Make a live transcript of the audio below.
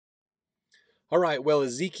All right, well,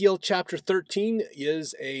 Ezekiel chapter 13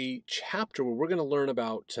 is a chapter where we're going to learn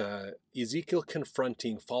about Ezekiel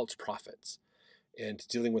confronting false prophets and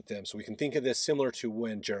dealing with them. So we can think of this similar to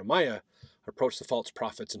when Jeremiah approached the false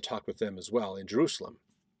prophets and talked with them as well in Jerusalem.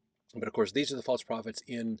 But of course, these are the false prophets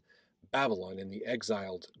in Babylon, in the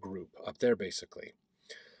exiled group up there, basically.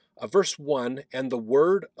 Verse 1, "And the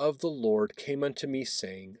word of the Lord came unto me,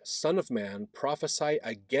 saying, Son of man, prophesy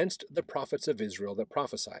against the prophets of Israel that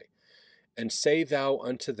prophesy. And say thou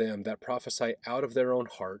unto them that prophesy out of their own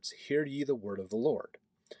hearts, Hear ye the word of the Lord."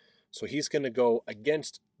 So he's going to go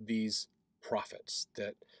against these prophets.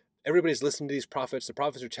 That everybody's listening to these prophets. The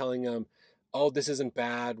prophets are telling them, oh, this isn't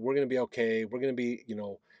bad. We're going to be okay. We're going to be,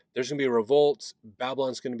 there's going to be a revolt.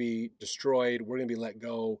 Babylon's going to be destroyed. We're going to be let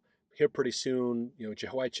go here pretty soon.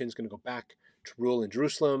 Jehoiachin's going to go back to rule in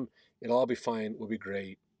Jerusalem. It'll all be fine. We'll be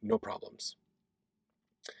great. No problems.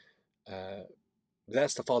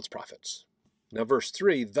 That's the false prophets. Now verse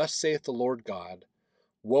 3, "Thus saith the Lord God,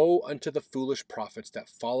 Woe unto the foolish prophets that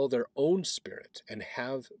follow their own spirit and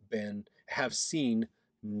have seen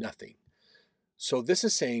nothing." So this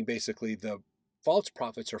is saying basically the false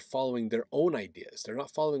prophets are following their own ideas. They're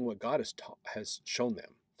not following what God has shown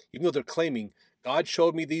them. Even though they're claiming, God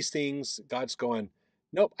showed me these things, God's going,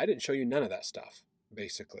 nope, I didn't show you none of that stuff,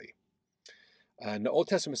 basically. And the Old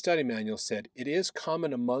Testament Study Manual said, "It is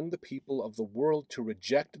common among the people of the world to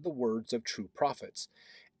reject the words of true prophets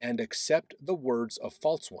and accept the words of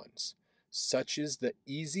false ones. Such is the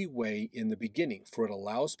easy way in the beginning, for it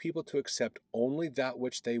allows people to accept only that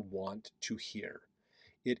which they want to hear.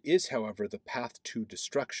 It is, however, the path to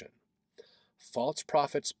destruction. False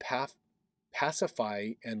prophets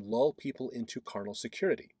pacify and lull people into carnal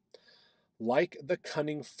security. Like the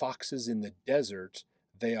cunning foxes in the desert,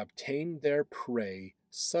 they obtain their prey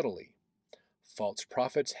subtly. False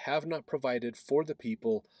prophets have not provided for the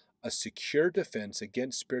people a secure defense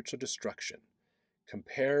against spiritual destruction."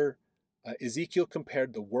 Ezekiel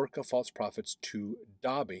compared the work of false prophets to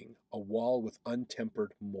daubing a wall with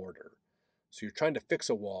untempered mortar. So you're trying to fix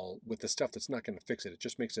a wall with the stuff that's not going to fix it. It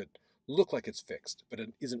just makes it look like it's fixed, but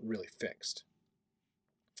it isn't really fixed.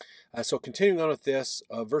 So continuing on with this,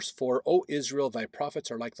 verse 4, "O Israel, thy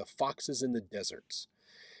prophets are like the foxes in the deserts.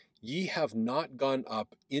 Ye have not gone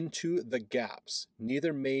up into the gaps,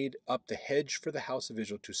 neither made up the hedge for the house of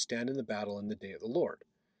Israel to stand in the battle in the day of the Lord.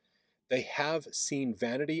 They have seen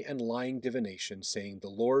vanity and lying divination, saying,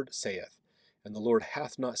 The Lord saith, and the Lord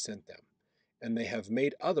hath not sent them. And they have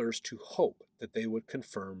made others to hope that they would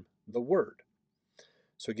confirm the word."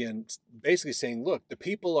 So again, basically saying, look, the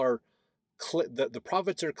people are, the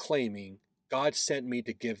prophets are claiming, God sent me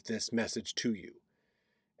to give this message to you.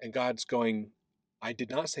 And God's going, I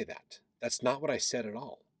did not say that. That's not what I said at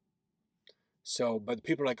all. So, but the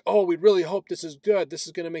people are like, oh, we really hope this is good. This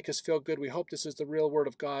is going to make us feel good. We hope this is the real word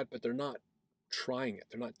of God, but they're not trying it.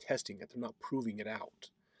 They're not testing it. They're not proving it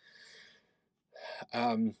out.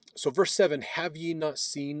 So verse 7, "Have ye not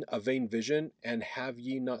seen a vain vision, and have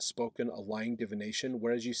ye not spoken a lying divination,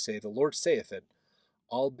 whereas ye say, The Lord saith it,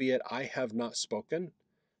 albeit I have not spoken?"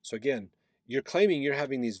 So again, you're claiming you're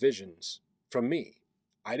having these visions from me.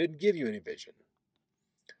 I didn't give you any vision.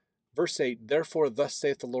 Verse 8, "Therefore thus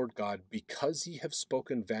saith the Lord God, Because ye have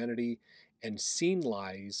spoken vanity and seen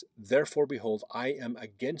lies, therefore behold, I am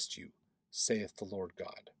against you, saith the Lord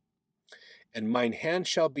God. And mine hand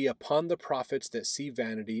shall be upon the prophets that see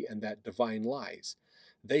vanity and that divine lies.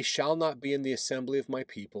 They shall not be in the assembly of my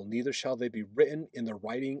people, neither shall they be written in the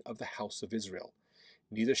writing of the house of Israel.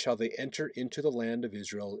 Neither shall they enter into the land of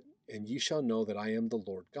Israel, and ye shall know that I am the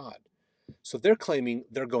Lord God." So they're claiming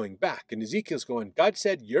they're going back. And Ezekiel's going, God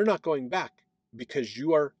said, you're not going back because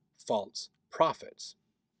you are false prophets.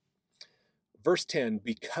 Verse 10,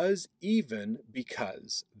 because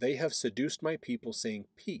they have seduced my people, saying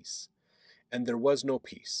peace, and there was no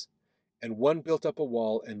peace. And one built up a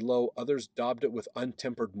wall, and lo, others daubed it with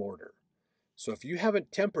untempered mortar. So if you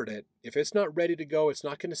haven't tempered it, if it's not ready to go, it's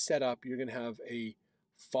not going to set up, you're going to have a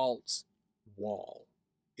false wall.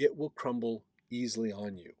 It will crumble easily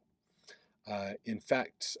on you. In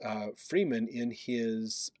fact, Freeman, in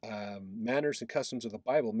his Manners and Customs of the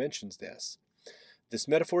Bible, mentions this. This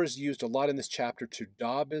metaphor is used a lot in this chapter. To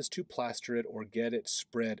daub is to plaster it or get it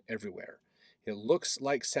spread everywhere. It looks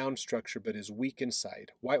like sound structure, but is weak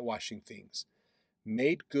inside, whitewashing things.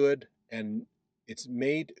 Made good, and it's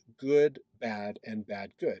made good bad and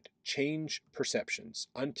bad good. Change perceptions.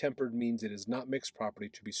 Untempered means it is not mixed properly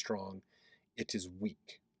to be strong. It is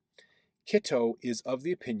weak. Kitto is of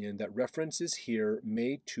the opinion that reference is here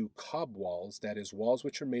made to cob walls, that is, walls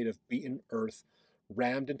which are made of beaten earth,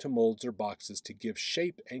 rammed into molds or boxes to give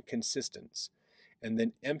shape and consistence, and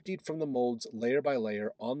then emptied from the molds layer by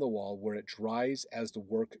layer on the wall where it dries as the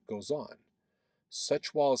work goes on.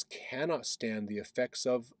 Such walls cannot stand the effects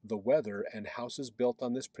of the weather, and houses built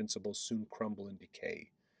on this principle soon crumble and decay.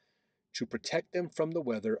 To protect them from the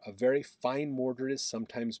weather, a very fine mortar is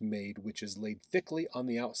sometimes made, which is laid thickly on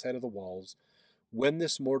the outside of the walls. When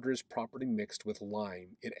this mortar is properly mixed with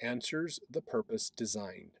lime, it answers the purpose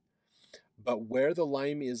designed. But where the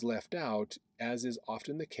lime is left out, as is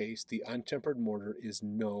often the case, the untempered mortar is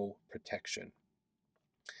no protection.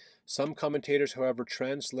 Some commentators, however,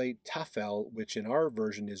 translate tafel, which in our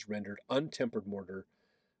version is rendered untempered mortar,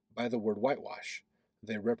 by the word whitewash.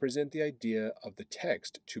 They represent the idea of the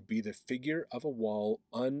text to be the figure of a wall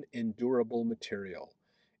unendurable material,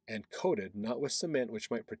 and coated not with cement which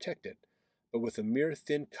might protect it, but with a mere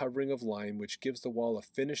thin covering of lime which gives the wall a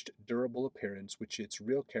finished, durable appearance which its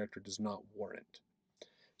real character does not warrant.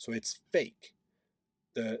 So it's fake.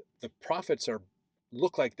 The prophets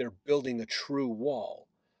look like they're building a true wall,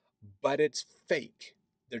 but it's fake.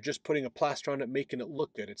 They're just putting a plaster on it, making it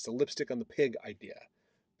look good. It's the lipstick on the pig idea.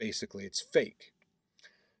 Basically, it's fake.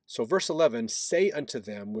 So verse 11, say unto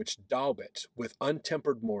them which daub it with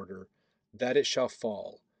untempered mortar, that it shall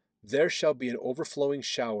fall. There shall be an overflowing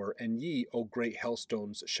shower, and ye, O great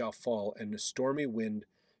hailstones, shall fall, and a stormy wind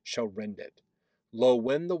shall rend it. Lo,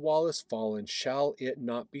 when the wall is fallen, shall it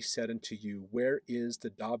not be said unto you, where is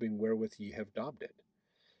the daubing wherewith ye have daubed it?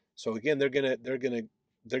 So again, they're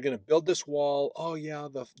gonna build this wall. Oh yeah,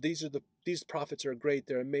 these prophets are great.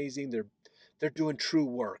 They're amazing. They're doing true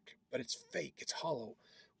work, but it's fake. It's hollow.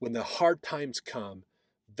 When the hard times come,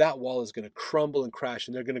 that wall is going to crumble and crash,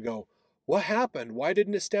 and they're going to go, what happened? Why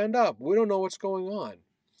didn't it stand up? We don't know what's going on.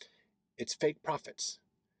 It's fake prophets.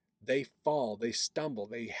 They fall, they stumble,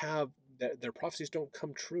 their prophecies don't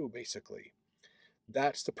come true, basically.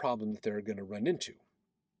 That's the problem that they're going to run into.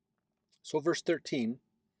 So verse 13,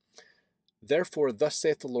 therefore thus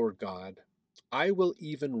saith the Lord God, I will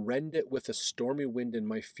even rend it with a stormy wind in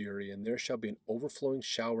my fury, and there shall be an overflowing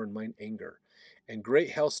shower in mine anger, and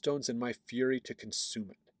great hailstones in my fury to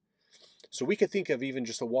consume it. So we could think of even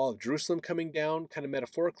just the wall of Jerusalem coming down, kind of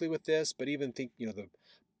metaphorically with this, but even think, the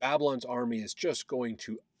Babylon's army is just going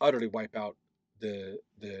to utterly wipe out the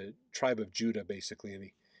tribe of Judah,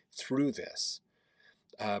 basically, through this.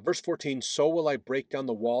 Verse 14, so will I break down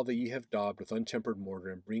the wall that ye have daubed with untempered mortar,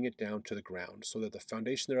 and bring it down to the ground, so that the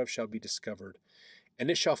foundation thereof shall be discovered, and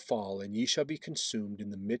it shall fall, and ye shall be consumed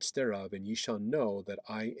in the midst thereof, and ye shall know that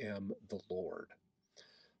I am the Lord.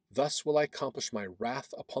 Thus will I accomplish my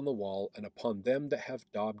wrath upon the wall, and upon them that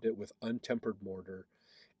have daubed it with untempered mortar,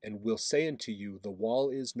 and will say unto you, the wall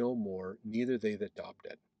is no more, neither they that daubed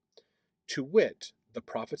it. To wit, the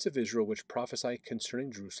prophets of Israel which prophesy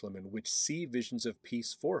concerning Jerusalem, and which see visions of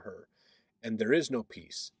peace for her, and there is no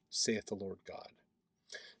peace, saith the Lord God.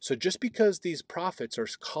 So just because these prophets are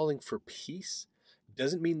calling for peace,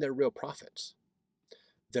 doesn't mean they're real prophets.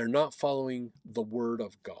 They're not following the word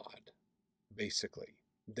of God, basically.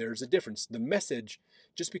 There's a difference. The message,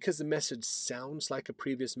 just because the message sounds like a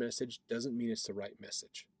previous message, doesn't mean it's the right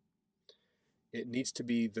message. It needs to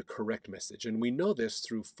be the correct message. And we know this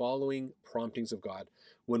through following promptings of God.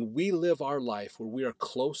 When we live our life where we are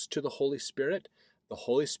close to the Holy Spirit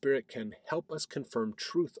can help us confirm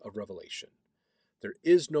truth of revelation. There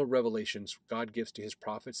is no revelations God gives to his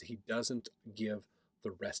prophets that he doesn't give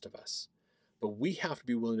the rest of us. But we have to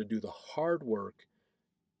be willing to do the hard work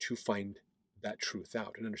to find that truth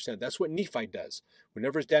out and understand. That's what Nephi does.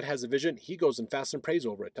 Whenever his dad has a vision, he goes and fasts and prays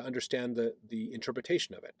over it to understand the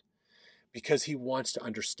interpretation of it, because he wants to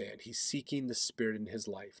understand. He's seeking the Spirit in his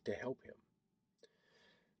life to help him.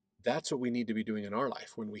 That's what we need to be doing in our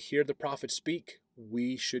life. When we hear the prophet speak,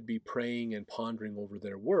 we should be praying and pondering over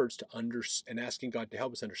their words and asking God to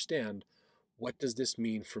help us understand, what does this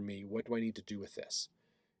mean for me? What do I need to do with this?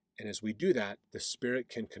 And as we do that, the Spirit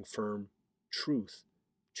can confirm truth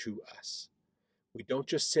to us. We don't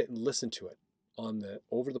just sit and listen to it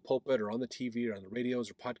over the pulpit or on the TV or on the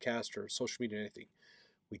radios or podcast or social media or anything.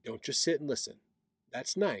 We don't just sit and listen.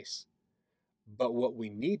 That's nice. But what we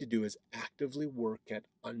need to do is actively work at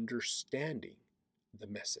understanding the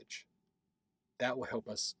message. That will help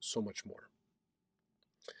us so much more.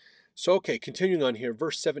 So, continuing on here,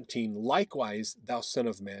 verse 17, likewise, thou son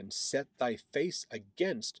of man, set thy face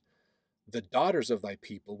against the daughters of thy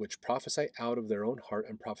people, which prophesy out of their own heart,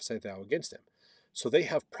 and prophesy thou against them. So they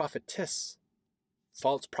have prophetess,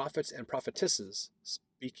 false prophets and prophetesses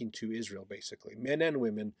speaking to Israel, basically. Men and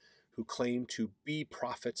women who claim to be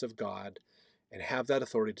prophets of God and have that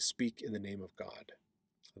authority to speak in the name of God.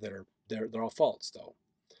 They're all false, though.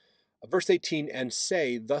 Verse 18, and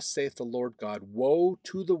say, thus saith the Lord God, woe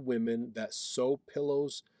to the women that sew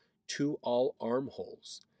pillows to all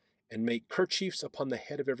armholes, and make kerchiefs upon the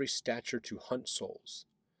head of every stature to hunt souls.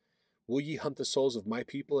 Will ye hunt the souls of my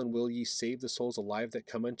people, and will ye save the souls alive that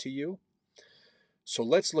come unto you? So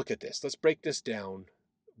let's look at this. Let's break this down,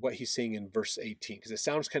 what he's saying in verse 18, because it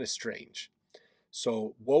sounds kind of strange.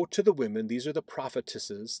 So, woe to the women, these are the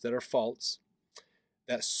prophetesses that are false,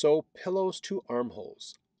 that sew pillows to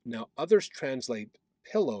armholes. Now, others translate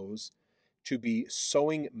pillows to be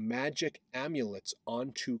sewing magic amulets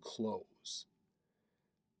onto clothes.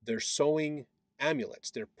 They're sewing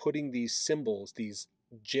amulets. They're putting these symbols, these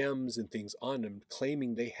gems and things on them,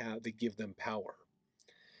 claiming they give them power.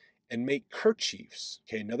 And make kerchiefs.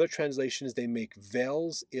 Okay, another translation is they make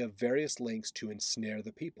veils of various lengths to ensnare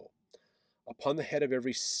the people upon the head of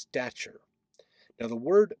every stature. Now, the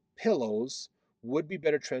word pillows would be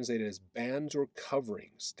better translated as bands or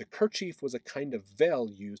coverings. The kerchief was a kind of veil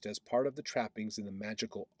used as part of the trappings in the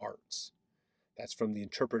magical arts. That's from the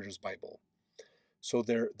Interpreter's Bible. So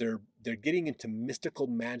they're getting into mystical,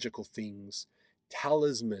 magical things,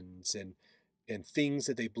 talismans, and things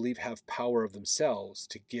that they believe have power of themselves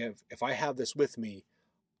to give. If I have this with me,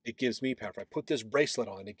 it gives me power. If I put this bracelet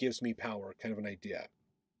on, it gives me power, kind of an idea.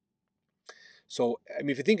 So, I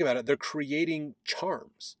mean, if you think about it, they're creating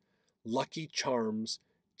charms, lucky charms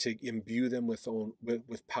to imbue them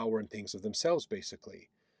with power and things of themselves, basically,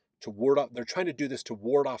 to ward off. They're trying to do this to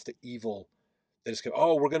ward off the evil that is,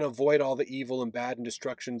 oh, we're going to avoid all the evil and bad and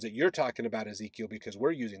destructions that you're talking about, Ezekiel, because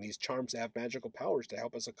we're using these charms to have magical powers to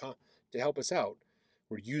help us out.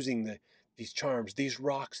 We're using these charms, these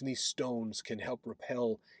rocks and these stones can help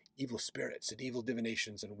repel evil spirits and evil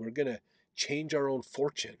divinations, and we're going to change our own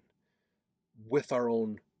fortune with our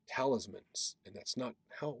own talismans. And that's not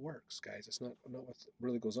how it works, guys. It's not what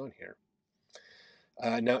really goes on here.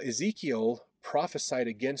 Now, Ezekiel prophesied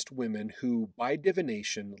against women who, by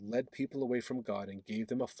divination, led people away from God and gave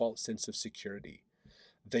them a false sense of security.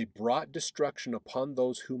 They brought destruction upon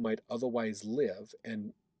those who might otherwise live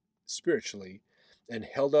and spiritually, and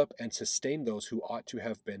held up and sustained those who ought to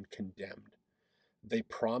have been condemned. They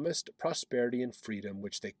promised prosperity and freedom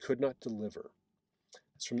which they could not deliver.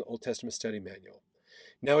 It's from the Old Testament Study Manual.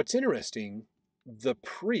 Now, it's interesting. The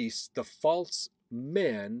priests, the false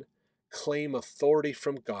men, claim authority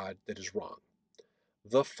from God that is wrong.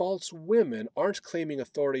 The false women aren't claiming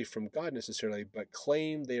authority from God necessarily, but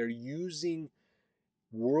claim they are using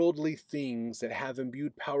worldly things that have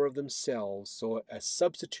imbued power of themselves, so a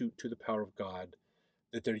substitute to the power of God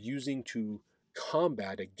that they're using to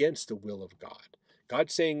combat against the will of God.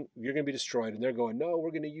 God's saying you're going to be destroyed, and they're going, no,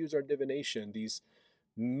 we're going to use our divination, these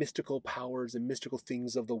mystical powers and mystical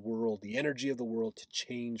things of the world, the energy of the world, to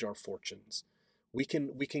change our fortunes. We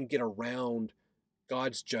can get around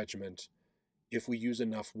God's judgment if we use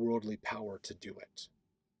enough worldly power to do it.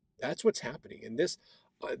 That's what's happening. And this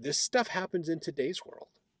stuff happens in today's world.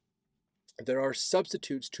 There are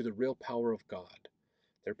substitutes to the real power of God.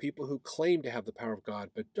 There are people who claim to have the power of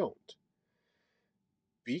God but don't.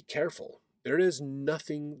 Be careful. There is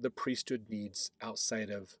nothing the priesthood needs outside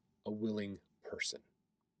of a willing person.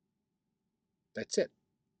 That's it.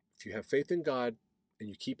 If you have faith in God and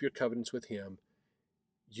you keep your covenants with Him,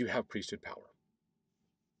 you have priesthood power.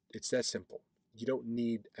 It's that simple. You don't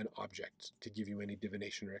need an object to give you any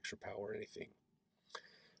divination or extra power or anything.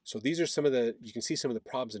 So these are you can see some of the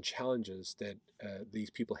problems and challenges that these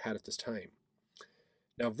people had at this time.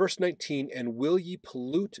 Now, verse 19, and will ye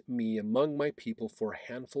pollute me among my people for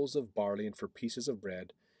handfuls of barley and for pieces of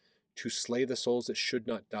bread, to slay the souls that should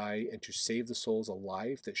not die, and to save the souls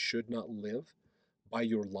alive that should not live, by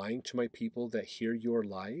your lying to my people that hear your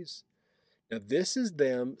lies? Now, this is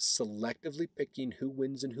them selectively picking who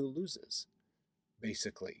wins and who loses,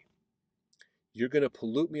 basically. You're going to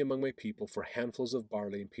pollute me among my people for handfuls of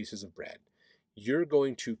barley and pieces of bread. You're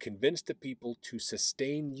going to convince the people to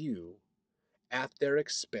sustain you at their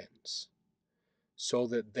expense so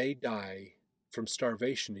that they die from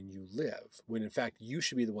starvation and you live, when in fact you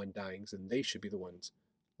should be the one dying and they should be the ones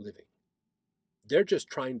living. They're just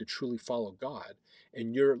trying to truly follow God,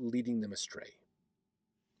 and you're leading them astray.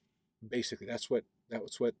 Basically, that's what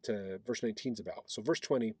verse 19 is about. So verse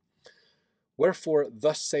 20, wherefore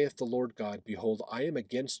thus saith the Lord God, behold, I am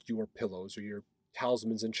against your pillows, or your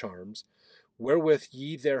talismans and charms, wherewith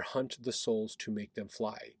ye there hunt the souls to make them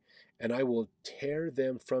fly. And I will tear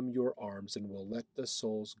them from your arms, and will let the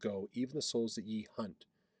souls go, even the souls that ye hunt,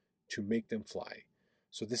 to make them fly.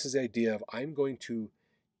 So this is the idea of, I'm going to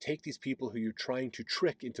take these people who you're trying to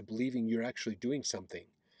trick into believing you're actually doing something,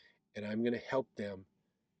 and I'm going to help them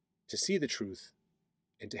to see the truth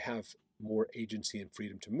and to have more agency and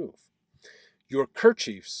freedom to move. Your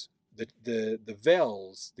kerchiefs, the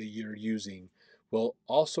veils that you're using,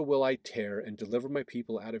 will I tear and deliver my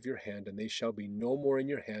people out of your hand, and they shall be no more in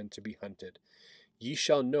your hand to be hunted. Ye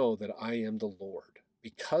shall know that I am the Lord,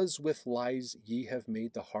 because with lies ye have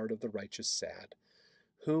made the heart of the righteous sad,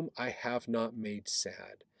 whom I have not made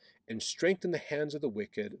sad, and strengthened the hands of the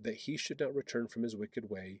wicked, that he should not return from his wicked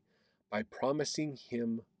way, by promising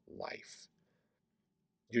him life.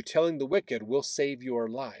 You're telling the wicked, we'll save your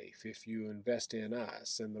life if you invest in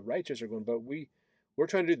us. And the righteous are going, but we're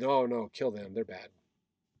trying to do, no, kill them. They're bad.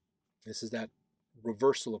 This is that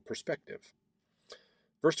reversal of perspective.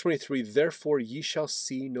 Verse 23, therefore ye shall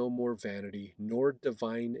see no more vanity, nor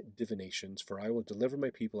divine divinations, for I will deliver my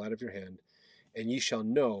people out of your hand, and ye shall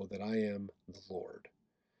know that I am the Lord.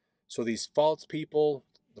 So these false people,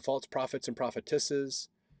 the false prophets and prophetesses,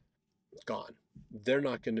 gone. They're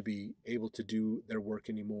not going to be able to do their work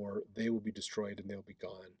anymore. They will be destroyed and they'll be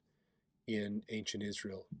gone in ancient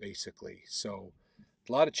Israel, basically. So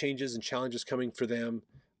a lot of changes and challenges coming for them.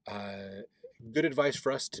 Good advice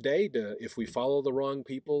for us today. If we follow the wrong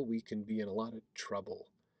people, we can be in a lot of trouble.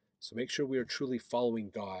 So make sure we are truly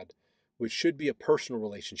following God, which should be a personal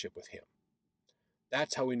relationship with Him.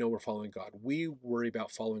 That's how we know we're following God. We worry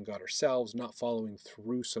about following God ourselves, not following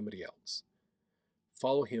through somebody else.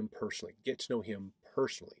 Follow Him personally. Get to know Him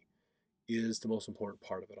personally is the most important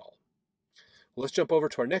part of it all. Well, let's jump over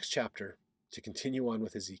to our next chapter to continue on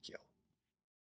with Ezekiel.